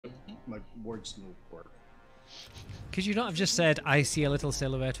my words no work. Could you not have just said, I see a little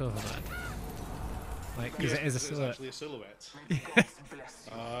silhouette over that? Like, because it is a silhouette. It's actually a silhouette.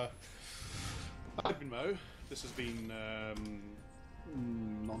 I've been Mao. This has been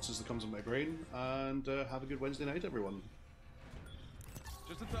nonsense that comes in my brain, and have a good Wednesday night, everyone.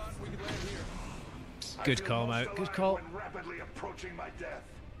 Just a thought, we could land here. Good call, Mao. Good call. Rapidly approaching my death.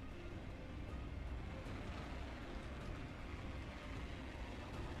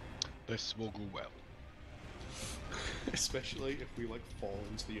 This will go well. Especially if we like fall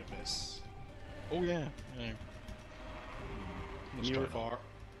into the abyss. Oh yeah. Yeah. Near or far.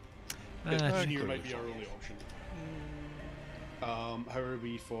 Near might be our only option. How are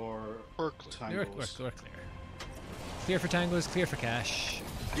we for tangos? We're clear. Clear for tangos, clear for cash.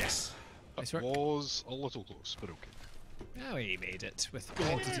 Yes. Nice That work. was a little close, but okay. Oh, we made it with Got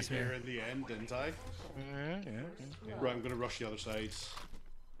entity there smear. in the end, didn't I? Yeah. Right, I'm gonna rush the other side.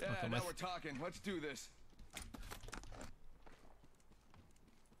 Yeah, Welcome now with. we're talking. Let's do this.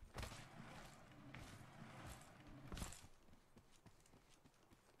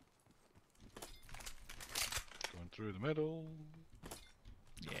 Going through the middle.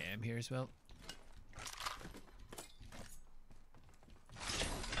 Yeah, I'm here as well.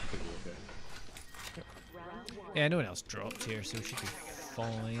 Yeah, no one else dropped here, so we should be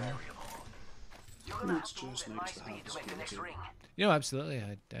fine. It's just nice to have this ability. You know, absolutely,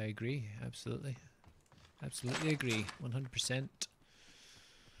 I agree. Absolutely. Absolutely agree. 100%.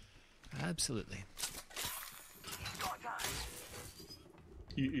 Absolutely.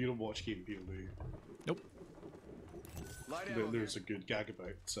 You don't watch Game People, do you? Nope. Lie down. There's a good gag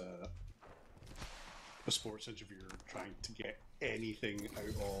about a sports interviewer trying to get anything out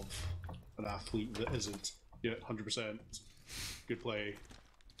of an athlete that isn't 100% good play,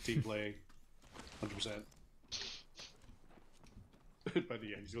 team play, 100%. By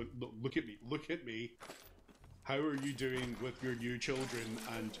the end, he's going, look at me. How are you doing with your new children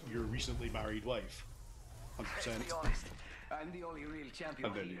and your recently married wife? 100%. I'm the only real champion.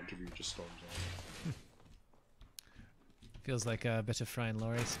 And then the interview just storms on. Feels like a bit of Fry and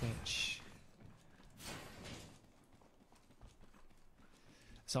Laurie sketch.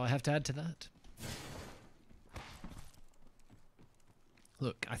 That's all I have to add to that.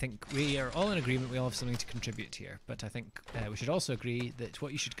 Look, I think we are all in agreement we all have something to contribute here, but I think we should also agree that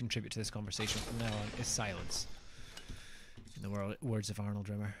what you should contribute to this conversation from now on is silence. In the words of Arnold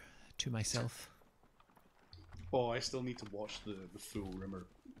Rimmer. To myself. Oh, I still need to watch the full Rimmer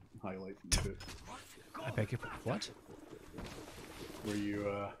highlight from the book. I beg your what? Where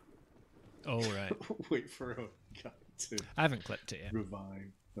you Oh, right. wait for a guy to I haven't clipped it yet.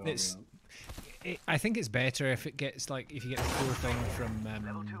 revive. Oh, It's... yeah. I think it's better if it gets like if you get the full thing from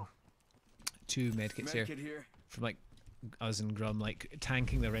 2 medkits here. Medkit here. From like us and Grum like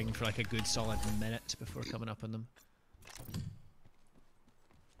tanking the ring for like a good solid minute before coming up on them.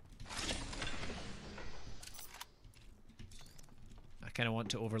 I kind of want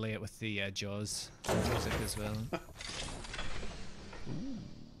to overlay it with the Jaws music as well. Ooh.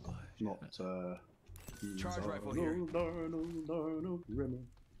 Not Charge rifle here. No, Rimmer.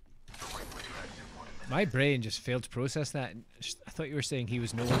 My brain just failed to process that. I thought you were saying he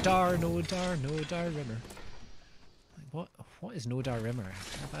was no dar Rimmer. Like, what is no dar Rimmer?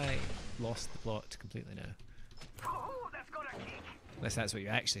 Have I lost the plot completely now? Oh, that's got a kick. Unless that's what you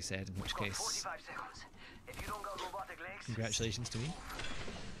actually said, in which case, 45 seconds. If you don't got robotic legs. congratulations to me.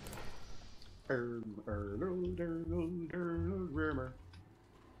 Rimmer.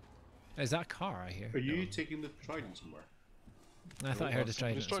 Is that a car I hear? Are you taking the trident somewhere? I thought I heard a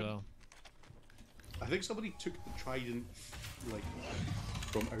trident as well. I think somebody took the trident like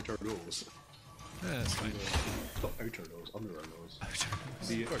from outer nose. Yeah, that's fine. Not outer nose, under our nose. Outer nose.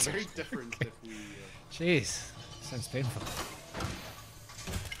 See, it's very different if we. Jeez, sounds painful.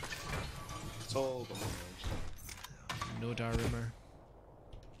 It's all the nose. No dar Rimmer.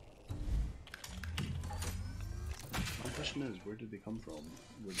 My question is, where did they come from?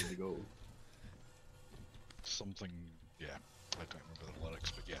 Where did they go? Something, yeah. I don't remember the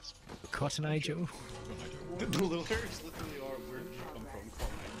lyrics, but yes. Cotton Eye Joe. The lyrics literally are, where did you come from?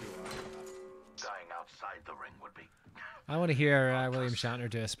 Cotton Eye Joe. Dying outside the ring would be. I want to hear William Shatner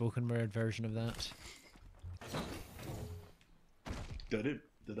do a spoken word version of that. Did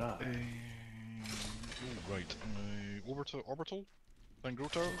I? Right. Orbital? Then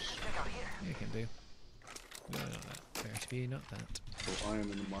Grottos? Yeah, you can do. No, not that. BertieB, not that. So I am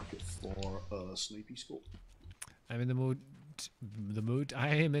in the market for a snipey scope. I'm in the mood. I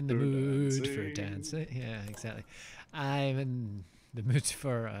am in the mood for dancing. Yeah, exactly. I'm in the mood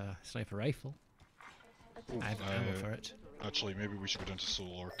for a sniper rifle. I have ammo for it. Actually, maybe we should go down to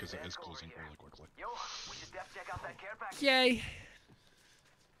solar because it is closing really quickly. Yo, we should def check out that care package. Yay!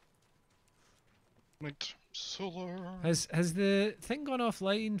 Right, solar. Has the thing gone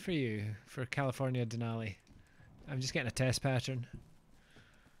offline for you for California Denali? I'm just getting a test pattern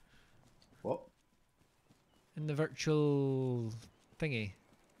What? in the virtual thingy.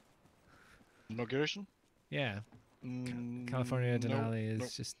 Inauguration? Yeah, California Denali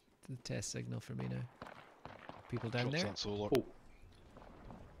is just the test signal for me now. People down Shots there. at solar. Oh,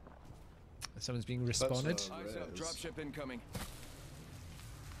 Someone's being that's, respawned. Eyes up, res. dropship incoming.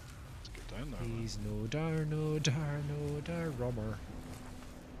 Let's get down there. He's no dar, no dar, no dar, robber.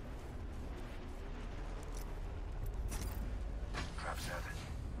 Trap set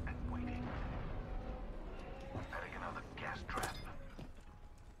and waiting. Adding another gas trap.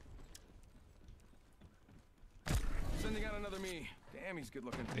 Sending out another me. Damn, he's good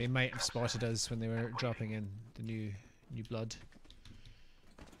looking. They might have spotted us when they were dropping in the new blood.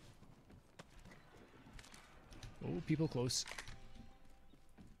 Oh, people close.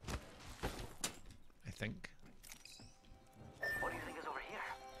 I think. What do you think is over here?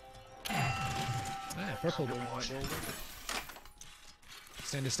 Ah, purple.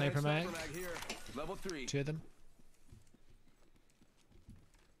 Send a sniper mag. Here. Level 3. Two of them.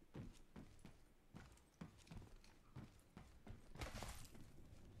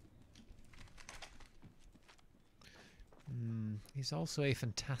 He's also a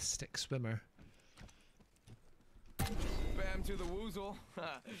fantastic swimmer. Bam to the woozle.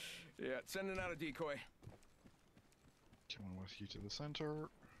 Yeah, sending out a decoy. Coming with you to the center.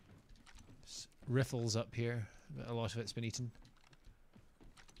 Riffles up here, but a lot of it's been eaten.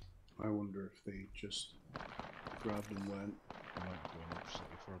 I wonder if they just grabbed and went. I might go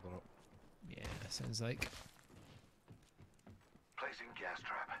slightly further up. Yeah, sounds like. Placing gas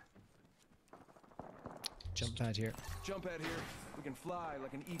trap. Jump pad here. Jump pad here. We can fly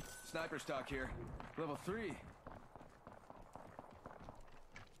like an sniper stock here. Level 3.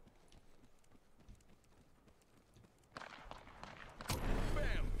 Bam!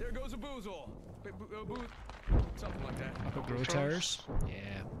 There goes a boozle. Something like that. Up at grow towers.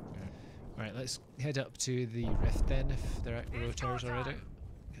 Yeah. Alright, let's head up to the rift then, if they're at grow towers already.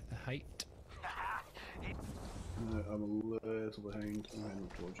 Get the height. I'm a little behind. I'm heading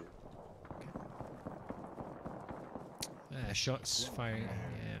towards you. Shots firing.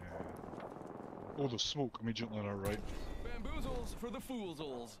 Yeah. Oh, the smoke immediately on our right. Bamboozles for the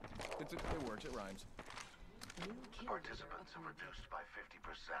foolsels. It works, it rhymes. Participants are reduced by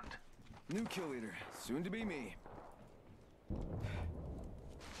 50%. New kill leader, soon to be me.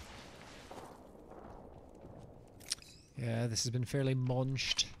 Yeah, this has been fairly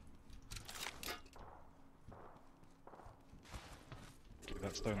monched. Okay,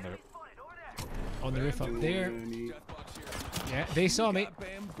 that's down there. On the roof up there. Any- Death box here. Yeah, they saw me. Got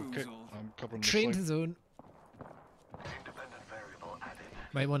bamboozled. Okay, I'm covering the Trained side. zone. Independent variable added.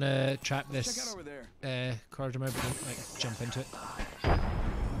 Might want to trap Check this out over there. corridor, but don't like jump into it.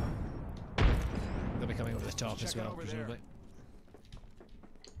 They'll be coming over the top as Check out well, over there. presumably.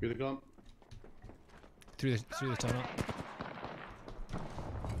 Here they come. Through the tunnel.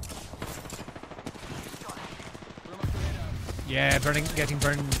 Throw my grenade out. Yeah, getting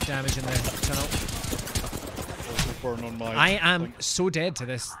burned damage in the tunnel. Also burn on my I am thing. so dead to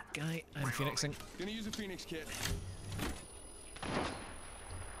this guy. I'm phoenixing. Gonna use a Phoenix kit.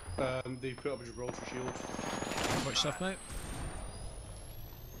 They put up a Gibraltar shield. Watch stuff now.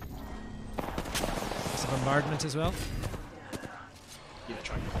 It's a bombardment as well. Yeah,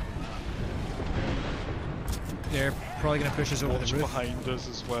 try and cover They're probably going to push us over Watch the roof. behind us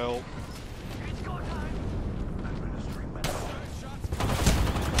as well. Administering medical. that.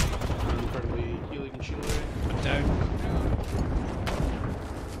 I'm currently healing and shielding. One down.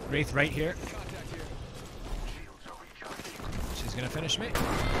 Wraith right here. Contact here. Shields are recharging. She's going to finish me.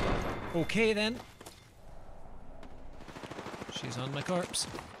 Okay then. She's on my corpse.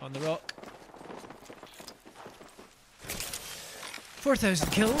 On the rock. 4,000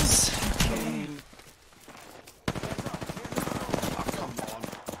 kills. Come on.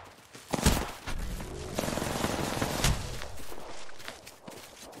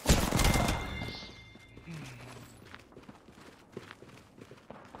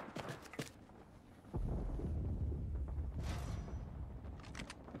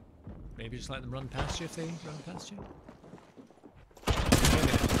 Maybe just let them run past you if they run past you.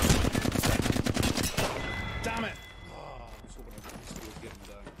 Damn it! Oh, I was hoping I could get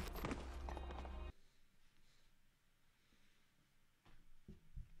them down.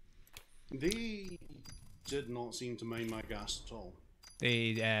 They did not seem to mind my gas at all.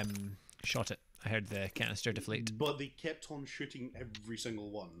 They shot it. I heard the canister deflate. But they kept on shooting every single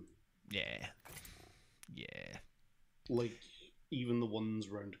one. Yeah. Yeah. Like, even the ones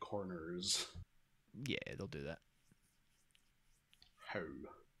round corners. Yeah, they'll do that. How?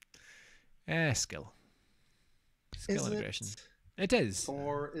 Skill. Skill Is integration. it? It is.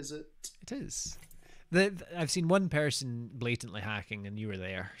 Or is it? It is. I've seen one person blatantly hacking, and you were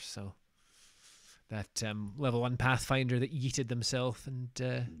there. So that level 1 Pathfinder that yeeted themselves and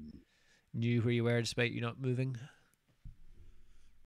knew where you were despite you not moving.